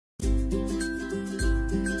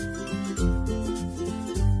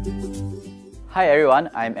Hi everyone,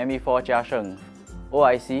 I'm ME4 Jia Sheng,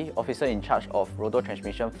 OIC, Officer in Charge of Rotor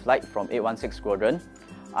Transmission Flight from 816 Squadron.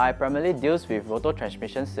 I primarily deals with rotor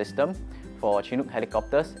transmission system for Chinook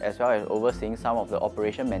helicopters as well as overseeing some of the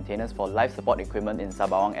operation maintenance for life support equipment in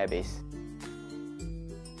Sabawang Air Base.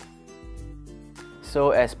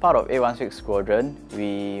 So as part of 816 Squadron,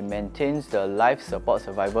 we maintain the life support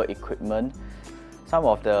survival equipment. Some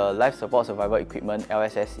of the life support survival equipment,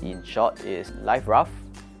 LSS in short, is life raft,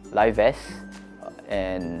 life vest,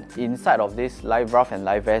 and inside of this life raft and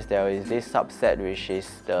life vest there is this subset which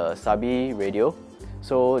is the SABI radio.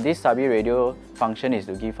 So this SABI radio function is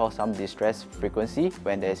to give out some distress frequency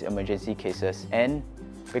when there is emergency cases, and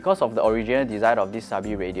because of the original design of this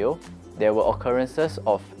SABI radio, there were occurrences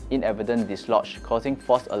of inadvertent dislodge causing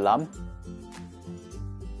false alarm.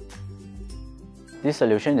 This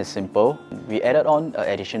solution is simple. We added on an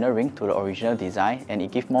additional ring to the original design and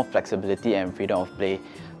it gives more flexibility and freedom of play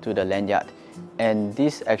to the lanyard. And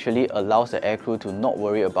this actually allows the aircrew to not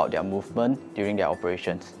worry about their movement during their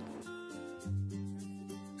operations.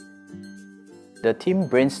 The team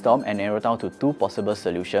brainstormed and narrowed down to two possible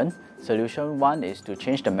solutions. Solution 1 is to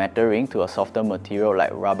change the metal ring to a softer material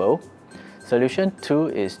like rubber. Solution 2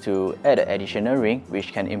 is to add an additional ring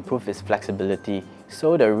which can improve its flexibility.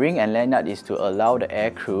 So the ring and lanyard is to allow the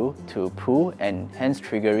aircrew to pull and hence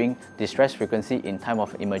triggering distress frequency in time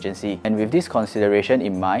of emergency. And with this consideration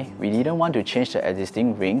in mind, we didn't want to change the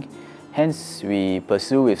existing ring. Hence, we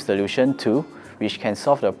pursue with solution 2, which can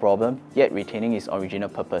solve the problem yet retaining its original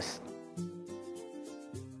purpose.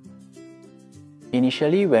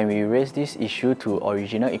 Initially, when we raised this issue to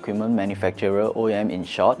original equipment manufacturer OEM in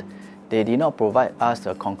short, they did not provide us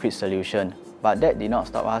a concrete solution, but that did not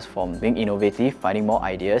stop us from being innovative, finding more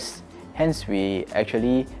ideas. Hence, we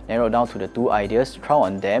actually narrowed down to the two ideas, trial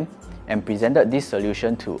on them, and presented this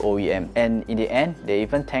solution to OEM. And in the end, they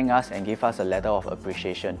even thanked us and gave us a letter of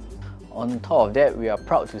appreciation. On top of that, we are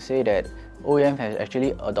proud to say that OEM has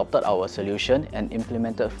actually adopted our solution and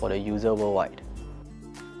implemented for the user worldwide.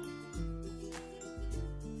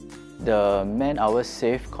 The man-hours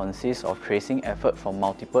saved consists of tracing effort from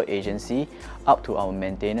multiple agencies up to our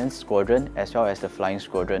maintenance squadron as well as the flying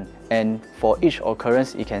squadron. And for each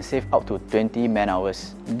occurrence, it can save up to 20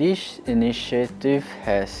 man-hours. This initiative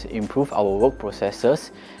has improved our work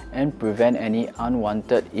processes and prevent any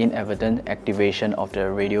unwanted inadvertent activation of the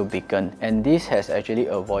radio beacon. And this has actually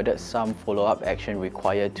avoided some follow-up action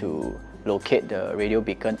required to locate the radio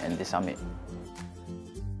beacon and disarm it.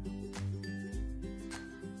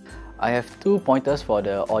 I have 2 pointers for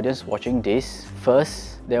the audience watching this.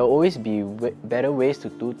 First, there will always be better ways to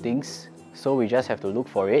do things, so we just have to look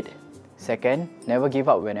for it. Second, never give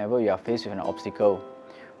up whenever you are faced with an obstacle.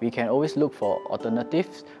 We can always look for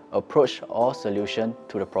alternatives, approach or solution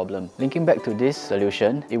to the problem. Linking back to this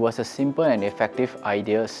solution, it was a simple and effective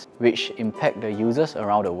ideas which impact the users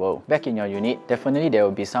around the world. Back in your unit, definitely there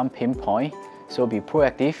will be some pinpoint, so be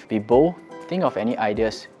proactive, be bold, think of any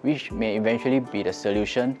ideas which may eventually be the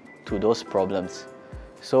solution to those problems.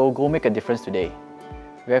 So go make a difference today.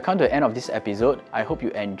 We have come to the end of this episode. I hope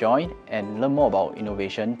you enjoyed and learn more about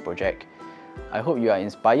innovation project. I hope you are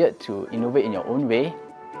inspired to innovate in your own way.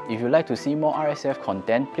 If you'd like to see more RSAF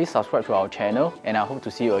content, please subscribe to our channel and I hope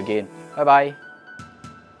to see you again. Bye bye!